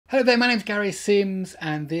Hello there, my name's Gary Sims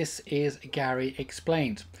and this is Gary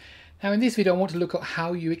Explained. Now in this video I want to look at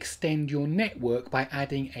how you extend your network by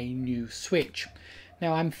adding a new switch.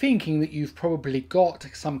 Now I'm thinking that you've probably got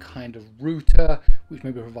some kind of router which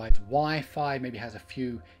maybe provides Wi-Fi, maybe has a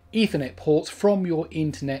few Ethernet ports from your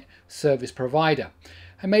internet service provider.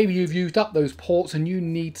 And maybe you've used up those ports and you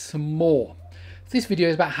need some more. This video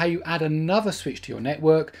is about how you add another switch to your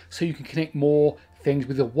network so you can connect more things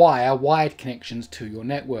with the wired connections to your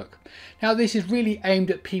network. Now this is really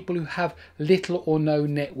aimed at people who have little or no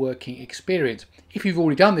networking experience. If you've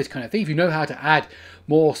already done this kind of thing, if you know how to add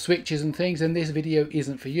more switches and things, then this video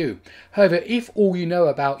isn't for you. However, if all you know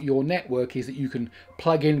about your network is that you can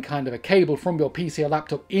plug in kind of a cable from your PC or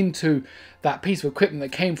laptop into that piece of equipment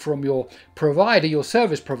that came from your provider, your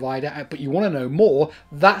service provider, but you want to know more,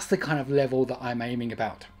 that's the kind of level that I'm aiming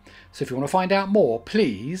about. So if you want to find out more,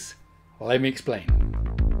 please let me explain.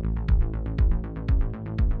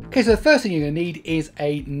 Okay, so the first thing you're going to need is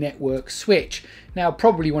a network switch. Now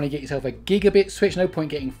probably you want to get yourself a gigabit switch, no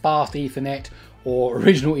point getting fast Ethernet or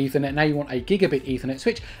original Ethernet. Now you want a gigabit Ethernet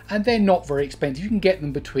switch, and they're not very expensive. You can get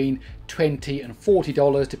them between $20 and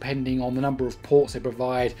 $40 depending on the number of ports they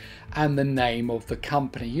provide and the name of the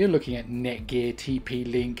company. You're looking at Netgear,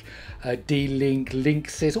 TP-Link, D-Link,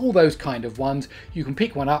 Linksys, all those kind of ones. You can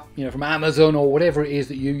pick one up, from Amazon or whatever it is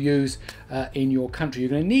that you use in your country. You're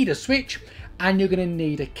going to need a switch and you're going to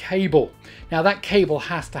need a cable. Now that cable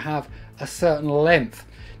has to have a certain length.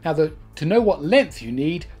 Now to know what length you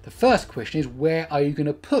need, the first question is, where are you going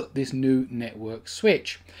to put this new network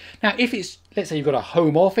switch? Now if it's, let's say you've got a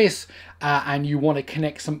home office and you want to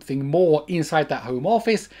connect something more inside that home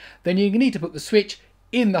office, then you need to put the switch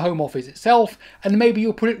in the home office itself, and maybe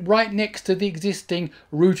you'll put it right next to the existing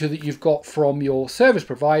router that you've got from your service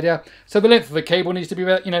provider. So the length of the cable needs to be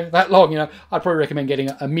about, that long. I'd probably recommend getting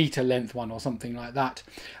a meter length one or something like that.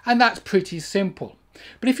 And that's pretty simple.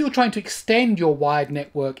 But if you're trying to extend your wired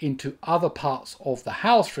network into other parts of the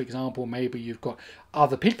house, for example, maybe you've got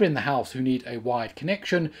other people in the house who need a wired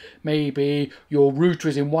connection, maybe your router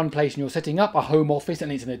is in one place and you're setting up a home office and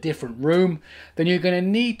it's in a different room, then you're going to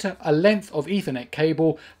need a length of Ethernet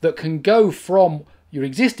cable that can go from your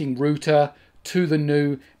existing router to the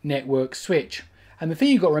new network switch. And the thing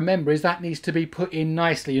you've got to remember is that needs to be put in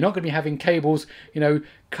nicely. You're not going to be having cables,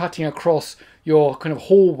 cutting across your kind of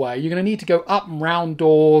hallway. You're going to need to go up and round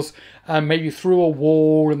doors, maybe through a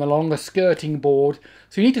wall and along a skirting board.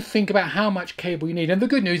 So you need to think about how much cable you need. And the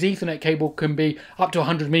good news, Ethernet cable can be up to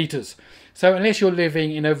 100 meters. So unless you're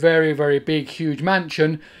living in a very, very big, huge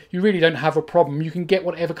mansion, you really don't have a problem. You can get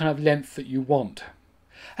whatever kind of length that you want.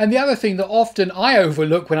 And the other thing that often I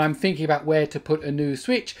overlook when I'm thinking about where to put a new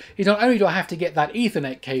switch is not only do I have to get that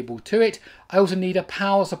Ethernet cable to it, I also need a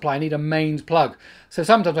power supply, I need a mains plug. So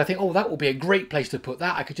sometimes I think, oh, that will be a great place to put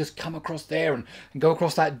that. I could just come across there and go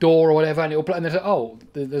across that door or whatever, and it'll plug. And they say, oh,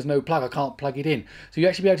 there's no plug, I can't plug it in. So you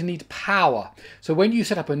actually be able to need power. So when you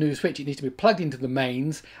set up a new switch, it needs to be plugged into the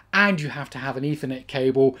mains, and you have to have an Ethernet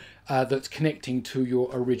cable that's connecting to your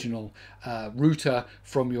original router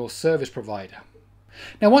from your service provider.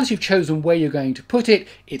 Now once you've chosen where you're going to put it,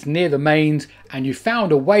 it's near the mains, and you've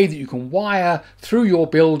found a way that you can wire through your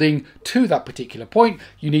building to that particular point,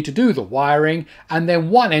 you need to do the wiring, and then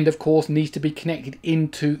one end of course needs to be connected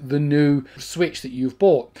into the new switch that you've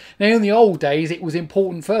bought. Now in the old days it was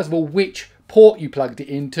important first of all which port you plugged it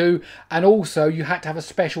into, and also you had to have a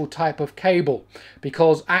special type of cable,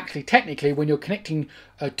 because actually technically when you're connecting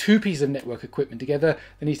two pieces of network equipment together,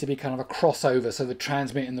 there needs to be kind of a crossover, so the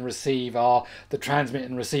transmit and the receive are the transmit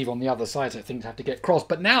and receive on the other side, so things have to get crossed.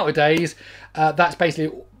 But nowadays that's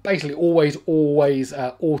basically always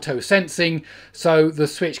auto sensing. So the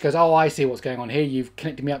switch goes, oh, I see what's going on here, you've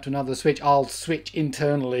connected me up to another switch, I'll switch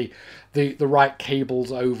internally the right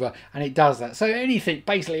cables over, and it does that. So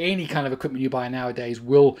basically any kind of equipment you buy nowadays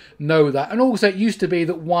will know that. And also it used to be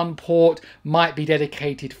that one port might be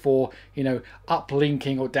dedicated for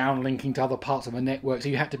uplinking or downlinking to other parts of a network, so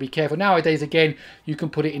you have to be careful. Nowadays again you can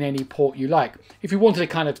put it in any port you like. If you wanted to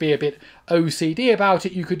kind of be a bit OCD about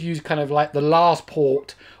it, you could use kind of like the last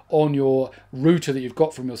port on your router that you've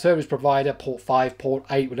got from your service provider, port 5, port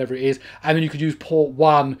 8, whatever it is, and then you could use port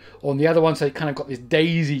 1 on the other one, so you kind of got this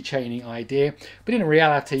daisy chaining idea, but in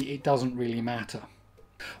reality it doesn't really matter.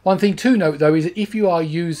 One thing to note though is that if you are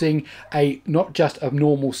using not just a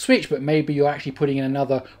normal switch, but maybe you're actually putting in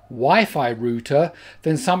another Wi-Fi router,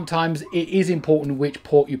 then sometimes it is important which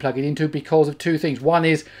port you plug it into because of two things. One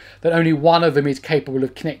is that only one of them is capable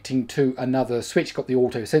of connecting to another switch, got the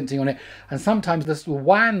auto sensing on it, and sometimes this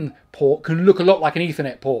WAN port can look a lot like an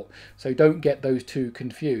Ethernet port, so don't get those two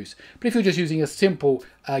confused. But if you're just using a simple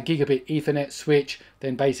Gigabit Ethernet switch,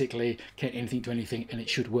 then basically connect anything to anything and it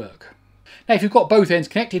should work. Now, if you've got both ends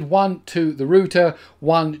connected, one to the router,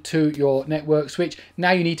 one to your network switch,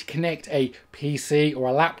 now you need to connect a PC or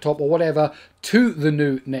a laptop or whatever to the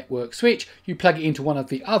new network switch. You plug it into one of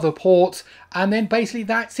the other ports, and then basically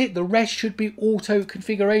that's it. The rest should be auto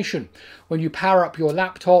configuration. When you power up your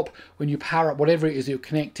laptop, when you power up whatever it is you're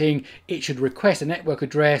connecting, it should request a network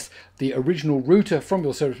address. The original router from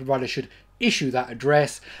your service provider should issue that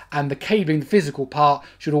address, and the cabling, the physical part,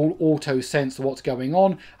 should all auto sense what's going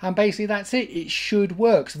on, and basically that's it. It should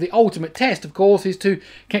work. So the ultimate test, of course, is to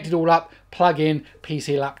connect it all up, plug in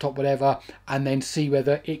PC, laptop, whatever, and then see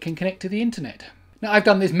whether it can connect to the internet. Now, I've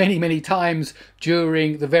done this many times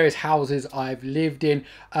during the various houses I've lived in.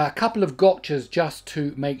 A couple of gotchas just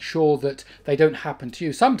to make sure that they don't happen to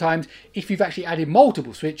you. Sometimes, if you've actually added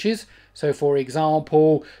multiple switches, so for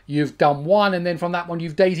example, you've done one and then from that one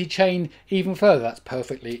you've daisy chained even further, that's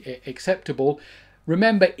perfectly acceptable.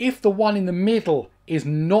 Remember, if the one in the middle is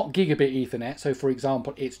not Gigabit Ethernet, so for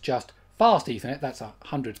example, it's just fast Ethernet, that's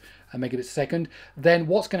 100 megabits a second, then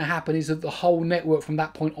what's going to happen is that the whole network from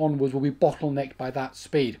that point onwards will be bottlenecked by that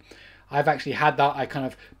speed. I've actually had that. I kind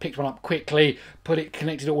of picked one up quickly,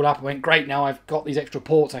 connected it all up, and went, great, now I've got these extra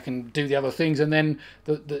ports, I can do the other things, and then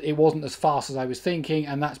it wasn't as fast as I was thinking,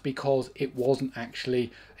 and that's because it wasn't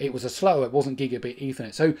actually, it was it wasn't Gigabit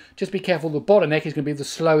Ethernet. So just be careful, the bottleneck is going to be the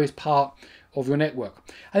slowest part of your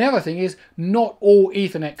network. And the other thing is, not all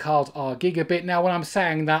Ethernet cards are gigabit. Now, when I'm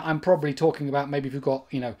saying that, I'm probably talking about maybe if you've got,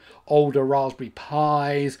 older Raspberry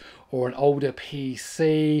Pis or an older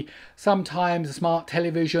PC. Sometimes a smart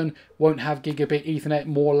television won't have Gigabit Ethernet,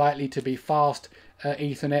 more likely to be fast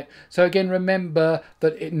Ethernet. So again, remember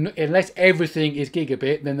that unless everything is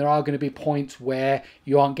gigabit, then there are going to be points where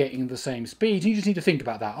you aren't getting the same speed. You just need to think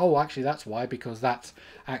about that. Oh, actually that's why, because that's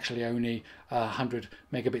actually only 100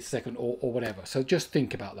 megabits a second or whatever. So just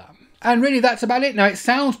think about that. And really that's about it. Now, it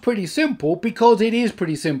sounds pretty simple because it is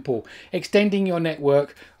pretty simple. Extending your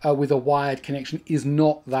network with a wired connection is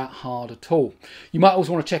not that hard at all. You might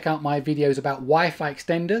also want to check out my videos about Wi-Fi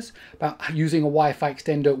extenders, about using a Wi-Fi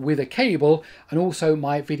extender with a cable, and also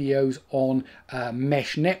my videos on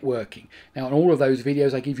mesh networking. Now, in all of those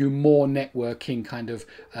videos, I give you more networking kind of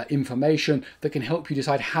information that can help you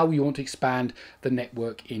decide how you want to expand the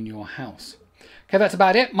network in your house. Okay, that's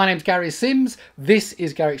about it. My name's Gary Sims. This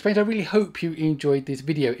is Gary Explains. I really hope you enjoyed this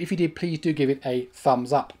video. If you did, please do give it a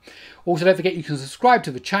thumbs up. Also, don't forget you can subscribe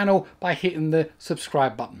to the channel by hitting the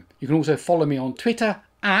subscribe button. You can also follow me on Twitter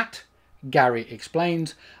at Gary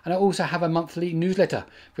Explains, and I also have a monthly newsletter.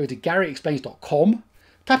 Go to GaryExplains.com,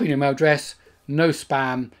 type in your email address, no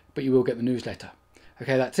spam, but you will get the newsletter.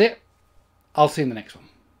 Okay, that's it. I'll see you in the next one.